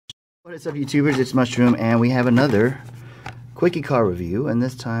What is up, YouTubers? It's Mushroom, and we have another Quickie car review, and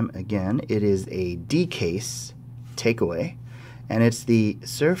this time again it is a D-case takeaway, and it's the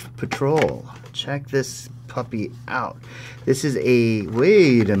Surf Patrol. Check this puppy out. This is a,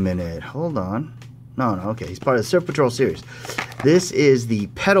 wait a minute, hold on. No, okay, he's part of the Surf Patrol series. This is the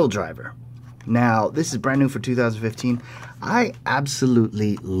pedal driver. Now, this is brand new for 2015. I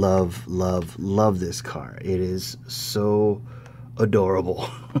absolutely love this car. It is so adorable.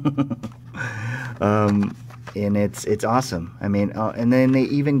 And it's awesome. I mean, and then they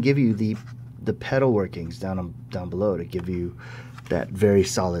even give you the pedal workings down below to give you that very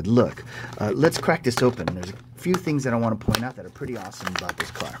solid look. Let's crack this open. There's a few things that I want to point out that are pretty awesome about this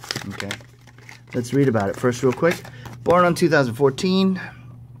car. Okay, let's read about it first real quick. Born on 2014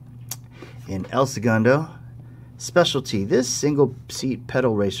 in El Segundo. Specialty: this single-seat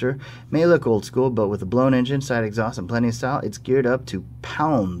pedal racer may look old school, but with a blown engine, side exhaust, and plenty of style, it's geared up to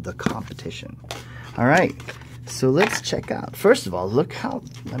pound the competition. All right, so let's check out. First of all, look how,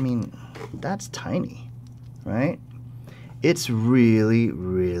 I mean, that's tiny, right? It's really,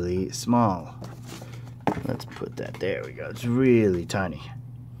 really small. Let's put that, there we go. It's really tiny.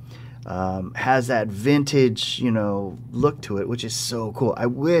 Has that vintage, you know, look to it, which is so cool. I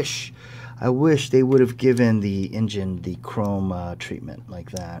wish they would have given the engine the chrome treatment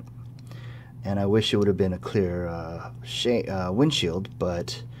like that, and I wish it would have been a clear windshield,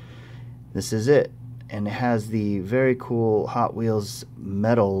 but this is it. And it has the very cool Hot Wheels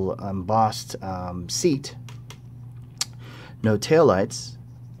metal embossed seat. No taillights,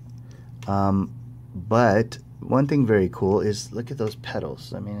 but one thing very cool is, look at those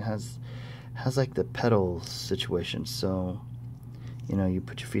pedals. I mean, it has like the pedal situation, so you know, you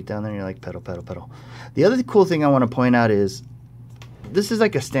put your feet down there and you're like pedal, pedal, pedal. The other cool thing I want to point out is this is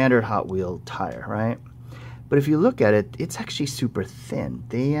like a standard Hot Wheel tire, right? But if you look at it, it's actually super thin.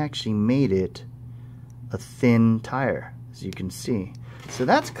 They actually made it a thin tire, as you can see. So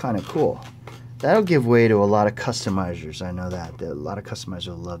that's kind of cool. That'll give way to a lot of customizers. I know that. A lot of customizers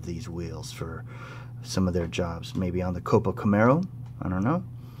will love these wheels for some of their jobs. Maybe on the Copa Camaro, I don't know.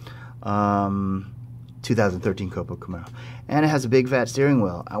 2013 Copa Camaro, and it has a big fat steering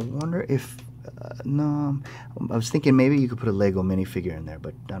wheel. I wonder if no, I was thinking maybe you could put a Lego minifigure in there,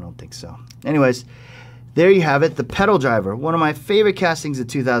 but I don't think so. Anyways, there you have it, the pedal driver, one of my favorite castings of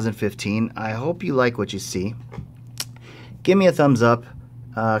 2015. I hope you like what you see. Give me a thumbs up,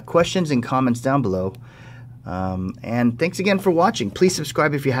 questions and comments down below, and thanks again for watching. Please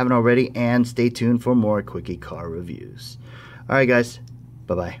subscribe if you haven't already, and stay tuned for more Quickie car reviews. Alright guys,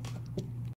 bye bye.